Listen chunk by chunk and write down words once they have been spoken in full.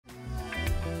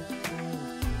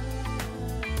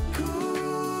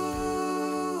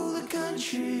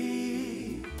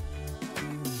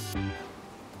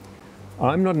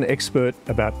I'm not an expert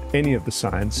about any of the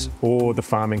science or the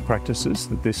farming practices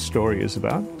that this story is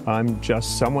about. I'm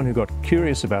just someone who got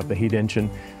curious about the heat engine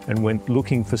and went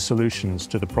looking for solutions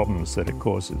to the problems that it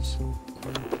causes.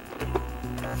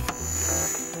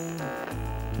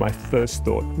 My first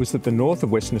thought was that the north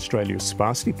of Western Australia is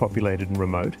sparsely populated and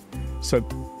remote, so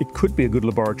it could be a good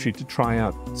laboratory to try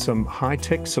out some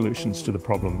high-tech solutions to the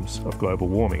problems of global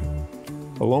warming.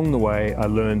 Along the way, I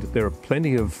learned that there are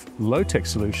plenty of low-tech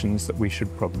solutions that we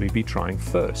should probably be trying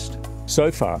first.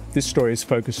 So far, this story is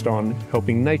focused on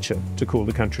helping nature to cool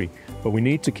the country, but we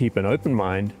need to keep an open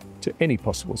mind to any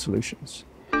possible solutions.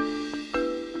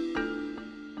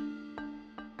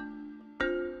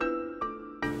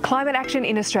 Climate action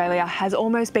in Australia has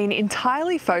almost been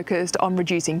entirely focused on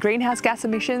reducing greenhouse gas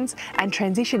emissions and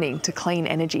transitioning to clean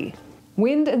energy.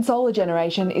 Wind and solar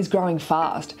generation is growing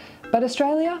fast, but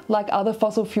Australia, like other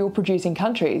fossil fuel producing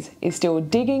countries, is still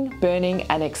digging, burning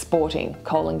and exporting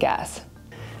coal and gas.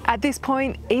 At this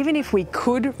point, even if we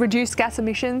could reduce gas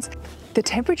emissions, the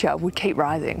temperature would keep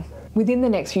rising. Within the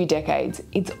next few decades,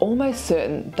 it's almost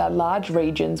certain that large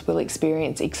regions will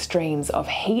experience extremes of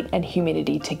heat and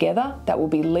humidity together that will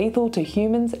be lethal to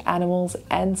humans, animals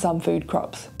and some food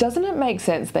crops. Doesn't it make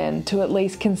sense then to at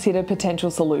least consider potential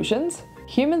solutions?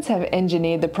 Humans have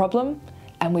engineered the problem,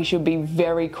 and we should be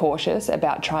very cautious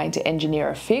about trying to engineer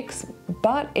a fix,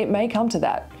 but it may come to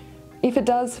that. If it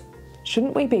does,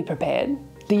 shouldn't we be prepared?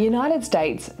 The United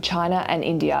States, China and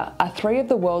India are three of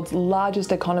the world's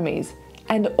largest economies,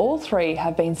 and all three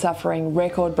have been suffering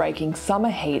record-breaking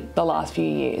summer heat the last few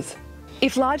years.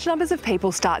 If large numbers of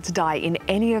people start to die in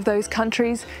any of those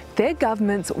countries, their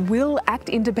governments will act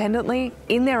independently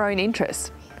in their own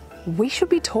interests. We should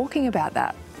be talking about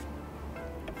that.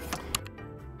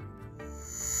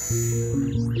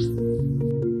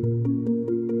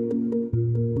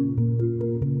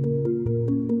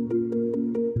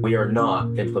 We are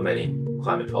not implementing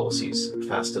climate policies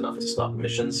fast enough to stop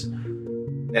emissions,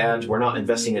 and we're not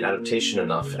investing in adaptation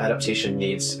enough. Adaptation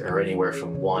needs are anywhere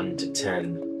from 1 to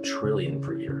 10 trillion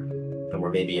per year, and we're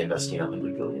maybe investing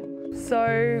 100 billion.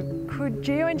 So could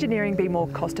geoengineering be more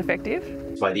cost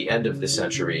effective? By the end of this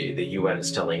century, the UN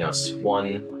is telling us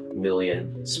 1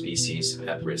 million species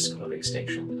at risk of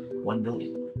extinction. 1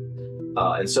 million.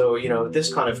 And so,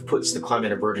 this kind of puts the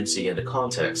climate emergency into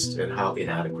context and how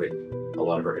inadequate a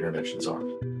lot of our interventions are.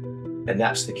 And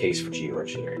that's the case for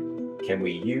geoengineering. Can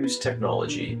we use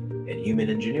technology and human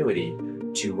ingenuity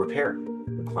to repair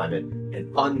the climate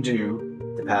and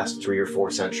undo the past 3 or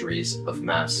 4 centuries of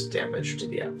mass damage to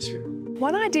the atmosphere?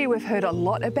 One idea we've heard a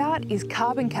lot about is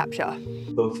carbon capture.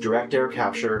 Both direct air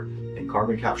capture and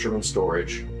carbon capture and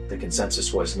storage, the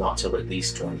consensus was not till at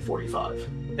least 2045.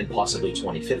 And possibly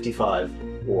 2055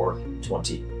 or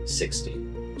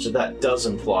 2060. So that does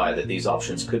imply that these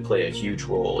options could play a huge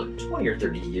role in 20 or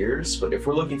 30 years, but if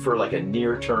we're looking for like a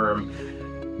near term,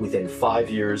 within 5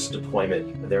 years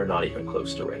deployment, they're not even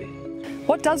close to ready.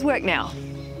 What does work now?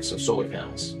 So solar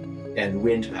panels and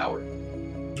wind power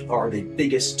are the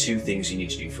biggest 2 things you need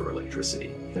to do for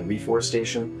electricity, and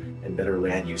reforestation and better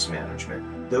land use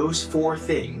management. Those 4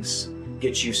 things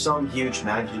get you some huge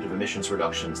magnitude of emissions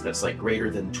reductions that's like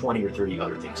greater than 20 or 30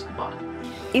 other things combined.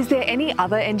 Is there any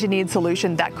other engineered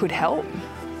solution that could help?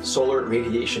 Solar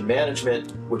radiation management,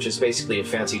 which is basically a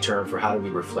fancy term for how do we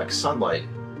reflect sunlight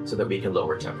so that we can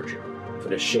lower temperature.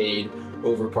 Put a shade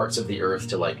over parts of the earth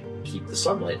to keep the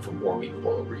sunlight from warming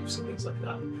coral reefs and things like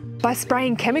that. By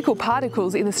spraying chemical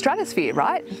particles in the stratosphere,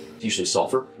 right? Usually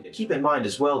sulfur. Keep in mind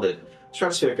as well that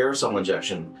stratospheric aerosol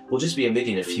injection will just be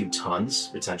emitting a few tons,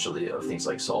 potentially, of things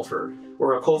like sulfur,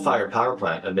 where a coal-fired power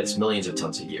plant emits millions of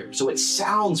tons a year. So it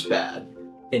sounds bad.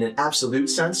 In an absolute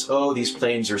sense, oh, these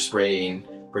planes are spraying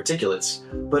particulates,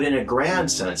 but in a grand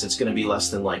sense, it's going to be less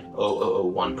than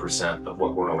 0.001% of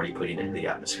what we're already putting into the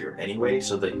atmosphere anyway,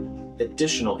 so the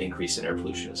additional increase in air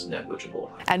pollution is negligible.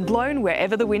 And blown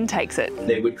wherever the wind takes it.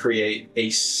 They would create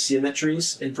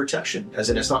asymmetries in protection, as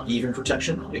in it's not even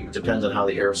protection. It depends on how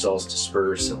the aerosols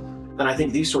disperse. And I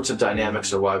think these sorts of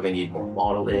dynamics are why we need more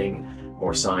modeling,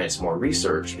 more science, more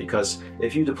research, because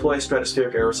if you deploy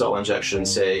stratospheric aerosol injection,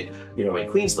 say, in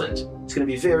Queensland, it's going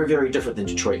to be very, very different than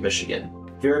Detroit, Michigan.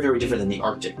 Very, very different than the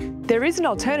Arctic. There is an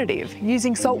alternative,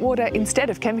 using salt water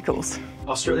instead of chemicals.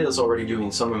 Australia is already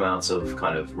doing some amounts of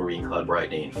kind of marine cloud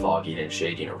brightening, fogging and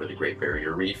shading over the Great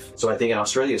Barrier Reef. So I think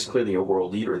Australia is clearly a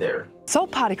world leader there. Salt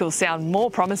particles sound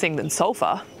more promising than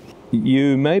sulfur.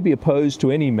 You may be opposed to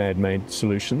any man-made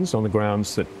solutions on the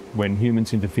grounds that when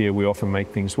humans interfere, we often make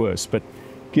things worse. But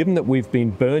given that we've been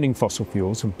burning fossil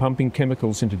fuels and pumping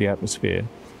chemicals into the atmosphere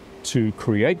to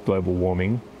create global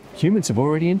warming, humans have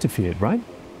already interfered, right?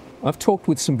 I've talked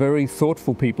with some very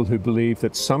thoughtful people who believe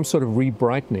that some sort of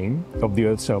rebrightening of the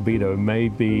Earth's albedo may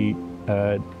be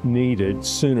needed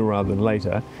sooner rather than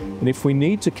later. And if we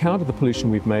need to counter the pollution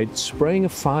we've made, spraying a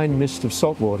fine mist of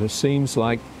salt water seems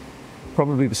like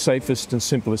probably the safest and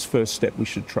simplest first step we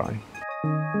should try.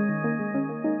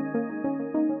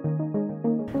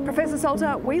 Professor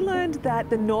Salter, we learned that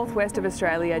the northwest of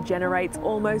Australia generates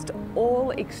almost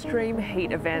all extreme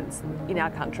heat events in our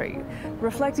country.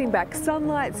 Reflecting back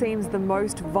sunlight seems the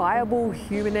most viable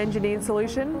human-engineered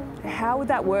solution. How would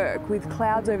that work with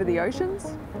clouds over the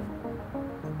oceans?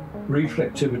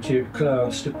 Reflectivity of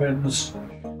clouds depends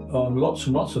on lots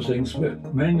and lots of things,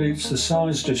 but mainly it's the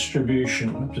size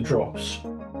distribution of the drops.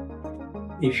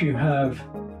 If you have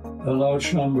a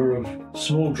large number of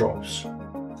small drops,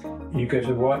 you get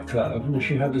a white cloud, and if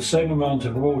you have the same amount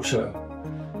of water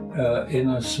in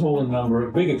a smaller number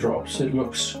of bigger drops, it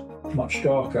looks much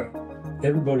darker.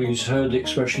 Everybody who's heard the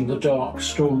expression, the dark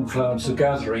storm clouds are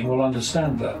gathering, will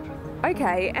understand that.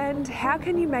 Okay, and how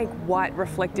can you make white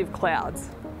reflective clouds?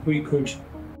 We could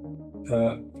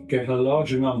get a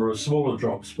larger number of smaller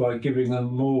drops by giving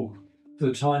them more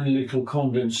the tiny little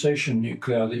condensation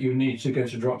nuclei that you need to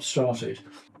get a drop started.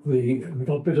 The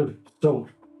little bit of salt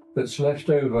that's left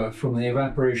over from the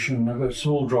evaporation of a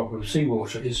small drop of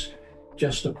seawater is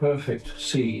just a perfect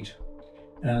seed.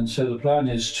 And so the plan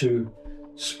is to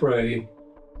spray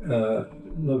the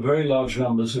very large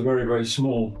numbers of very, very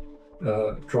small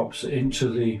drops into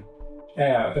the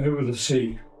air over the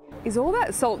sea. Is all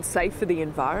that salt safe for the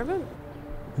environment?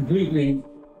 Completely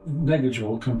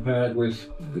negligible compared with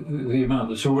the amount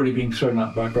that's already being thrown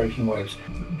up by breaking waves.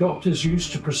 Doctors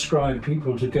used to prescribe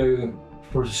people to go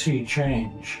for a sea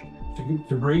change,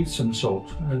 to breathe some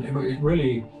salt, and it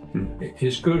really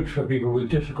is good for people with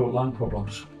difficult lung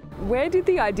problems. Where did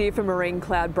the idea for marine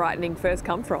cloud brightening first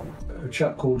come from? A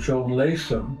chap called John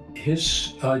Latham,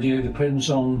 his idea depends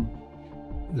on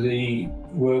the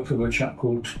work of a chap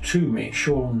called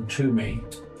Sean Toomey,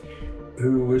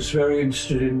 who was very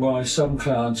interested in why some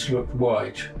clouds looked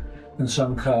white and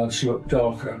some clouds looked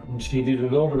darker. And he did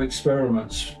a lot of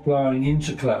experiments flying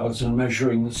into clouds and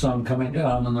measuring the sun coming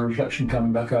down and the reflection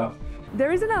coming back up.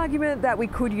 There is an argument that we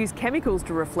could use chemicals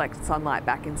to reflect sunlight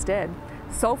back instead.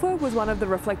 Sulphur was one of the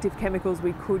reflective chemicals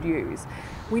we could use.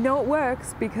 We know it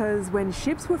works because when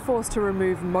ships were forced to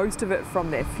remove most of it from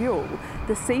their fuel,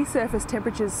 the sea surface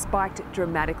temperatures spiked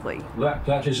dramatically.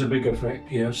 That is a big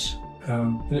effect, yes.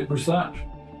 It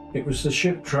was the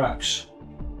ship tracks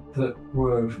that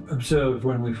were observed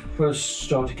when we first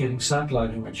started getting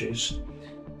satellite images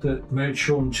that made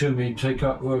Sean Toomey take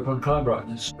up work on cloud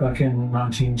brightness back in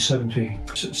 1970.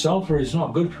 Sulphur is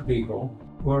not good for people,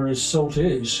 whereas salt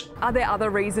is. Are there other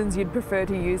reasons you'd prefer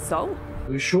to use salt?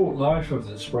 The short life of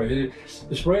the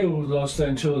spray will last there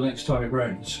until the next time it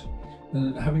rains.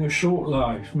 And having a short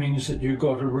life means that you've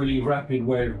got a really rapid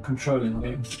way of controlling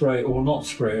the spray or not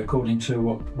spray according to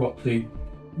what the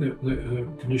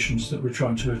conditions that we're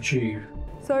trying to achieve.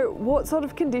 So what sort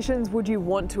of conditions would you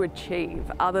want to achieve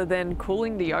other than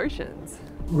cooling the oceans?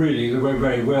 Really, they work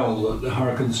very well that the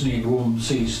hurricanes need warm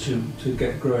seas to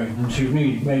get growing, and you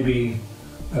need maybe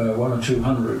 100 or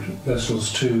 200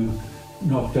 vessels to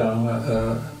knock down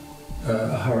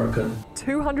a hurricane.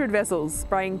 200 vessels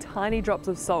spraying tiny drops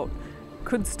of salt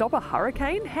could stop a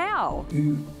hurricane? How?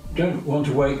 You don't want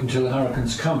to wait until the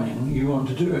hurricane's coming. You want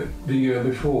to do it the year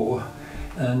before,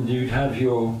 and you'd have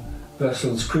your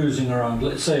vessels cruising around.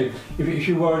 Let's say if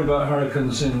you're worried about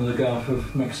hurricanes in the Gulf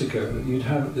of Mexico,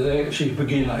 they actually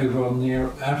begin over on the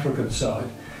African side.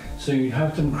 So you'd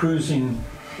have them cruising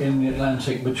in the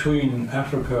Atlantic between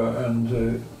Africa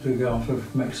and the Gulf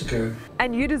of Mexico.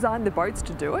 And you designed the boats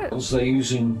to do it? They're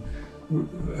using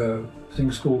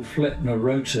things called Flettner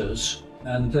rotors,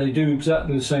 and they do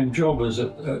exactly the same job as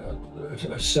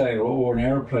a sail or an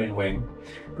aeroplane wing,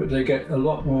 but they get a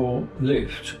lot more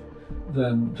lift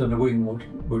than a wing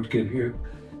would give you,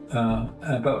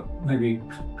 about maybe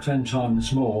 10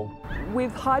 times more.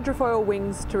 With hydrofoil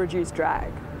wings to reduce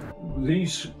drag?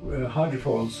 These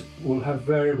hydrofoils will have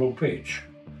variable pitch,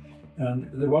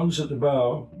 and the ones at the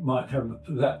bow might have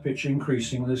that pitch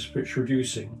increasing, this pitch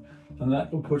reducing, and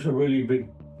that will put a really big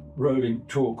rolling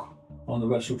torque on the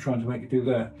vessel trying to make it do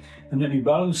that. And then you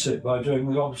balance it by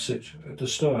doing the opposite at the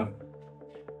stern.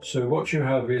 So what you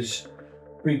have is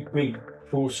big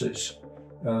forces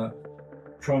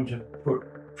trying to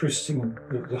twisting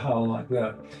the hull like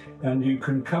that. And you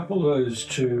can couple those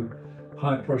to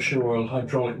high pressure oil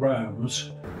hydraulic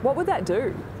rams. What would that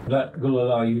do? That will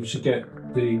allow you to get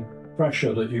the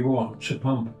pressure that you want to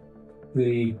pump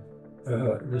the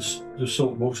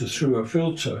salt water through a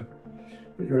filter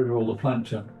get rid of all the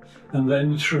plankton, and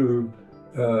then through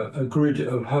a grid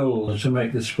of holes to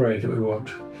make the spray that we want.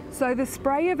 So the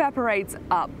spray evaporates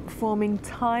up, forming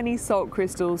tiny salt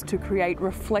crystals to create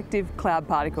reflective cloud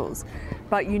particles.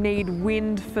 But you need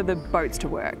wind for the boats to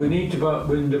work. We need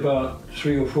wind about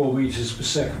 3 or 4 metres per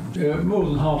second. More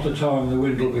than half the time the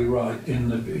wind will be right,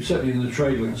 certainly in the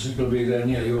trade winds, it will be there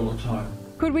nearly all the time.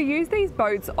 Could we use these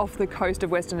boats off the coast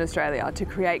of Western Australia to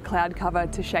create cloud cover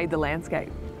to shade the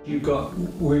landscape? You've got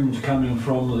wind coming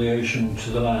from the ocean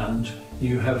to the land.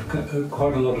 You have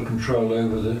quite a lot of control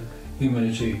over the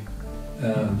humidity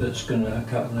that's going to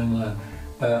happen inland.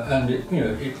 And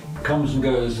it comes and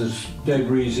goes. There's day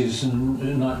breezes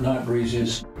and night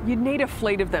breezes. You'd need a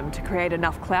fleet of them to create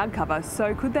enough cloud cover,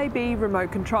 so could they be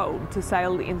remote controlled to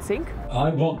sail in sync? I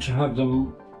want to have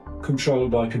them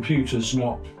controlled by computers,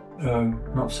 not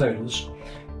sailors.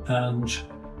 And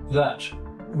that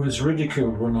was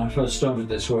ridiculed when I first started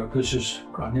this work, which is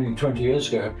nearly 20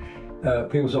 years ago.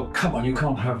 People thought, come on, you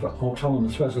can't have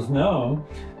autonomous vessels. Now,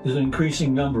 there's an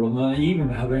increasing number of them, even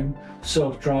having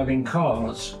self-driving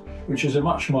cars, which is a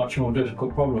much, much more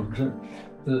difficult problem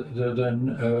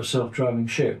than a self-driving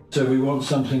ship. So we want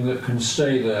something that can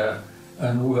stay there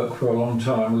and work for a long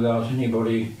time without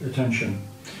anybody's attention.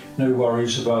 No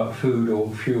worries about food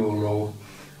or fuel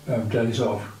or days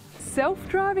off.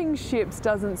 Self-driving ships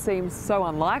doesn't seem so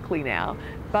unlikely now,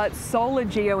 but solar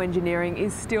geoengineering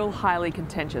is still highly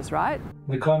contentious, right?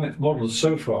 The climate models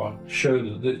so far show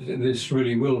that this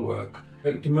really will work.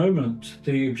 At the moment,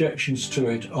 the objections to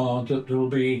it are that there will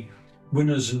be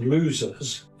winners and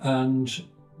losers, and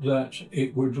that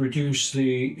it would reduce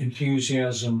the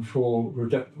enthusiasm for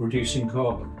reducing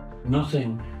carbon.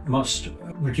 Nothing must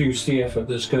reduce the effort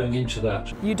that's going into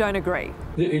that. You don't agree?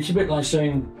 It's a bit like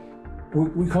saying,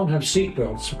 we can't have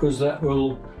seatbelts because that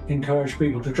will encourage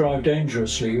people to drive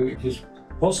dangerously. It is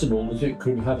possible that it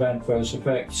could have adverse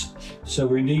effects. So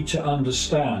we need to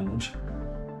understand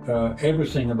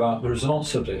everything about the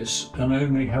results of this and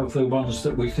only have the ones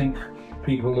that we think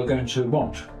people are going to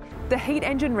want. The heat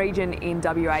engine region in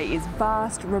WA is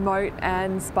vast, remote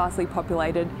and sparsely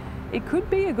populated. It could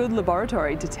be a good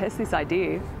laboratory to test this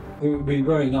idea. It would be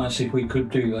very nice if we could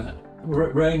do that.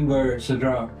 Rain where it's a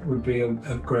drought would be a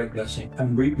great blessing.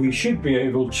 And we should be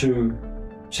able to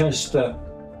test that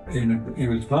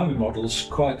with climate models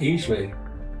quite easily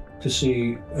to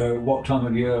see what time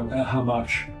of year, how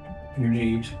much you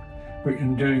need,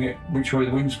 and doing it which way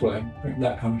the wind's blowing,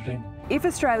 that kind of thing. If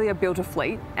Australia built a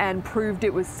fleet and proved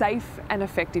it was safe and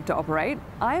effective to operate,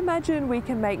 I imagine we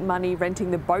can make money renting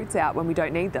the boats out when we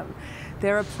don't need them.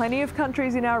 There are plenty of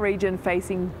countries in our region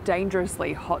facing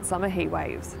dangerously hot summer heat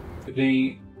waves.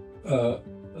 The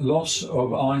loss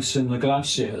of ice in the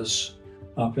glaciers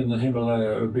up in the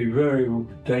Himalaya would be very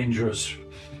dangerous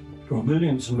for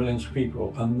millions and millions of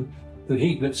people, and the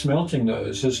heat that's melting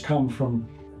those has come from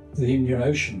the Indian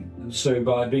Ocean. And so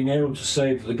by being able to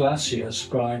save the glaciers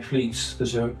by fleets,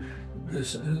 an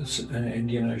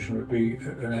Indian Ocean would be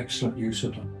an excellent use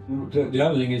of them. The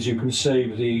other thing is you can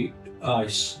save the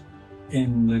ice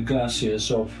in the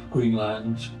glaciers of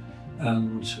Greenland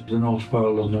and the North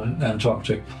Pole and the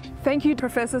Antarctic. Thank you,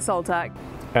 Professor Soltak.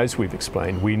 As we've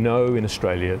explained, we know in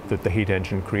Australia that the heat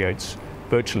engine creates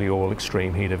virtually all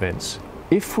extreme heat events.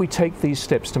 If we take these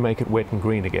steps to make it wet and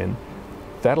green again,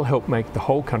 that'll help make the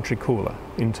whole country cooler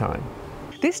in time.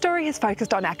 This story has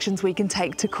focused on actions we can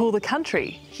take to cool the country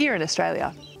here in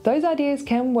Australia. Those ideas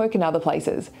can work in other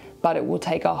places, but it will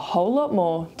take a whole lot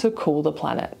more to cool the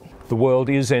planet. The world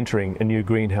is entering a new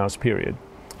greenhouse period.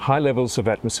 High levels of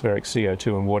atmospheric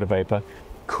CO2 and water vapour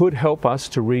could help us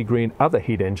to regreen other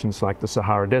heat engines like the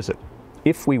Sahara Desert,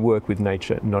 if we work with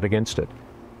nature, not against it.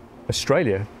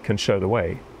 Australia can show the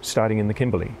way, starting in the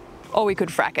Kimberley. Or we could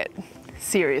frack it.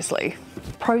 Seriously.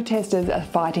 Protesters are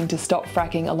fighting to stop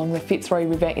fracking along the Fitzroy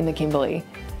River in the Kimberley.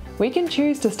 We can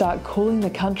choose to start cooling the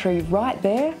country right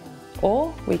there,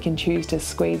 or we can choose to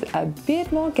squeeze a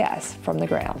bit more gas from the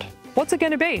ground. What's it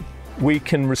going to be? We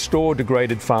can restore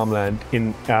degraded farmland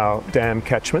in our dam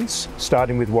catchments,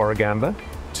 starting with Warragamba,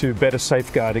 to better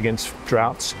safeguard against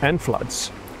droughts and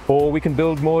floods. Or we can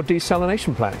build more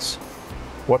desalination plants.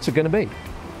 What's it going to be?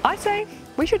 I say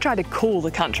we should try to cool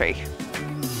the country.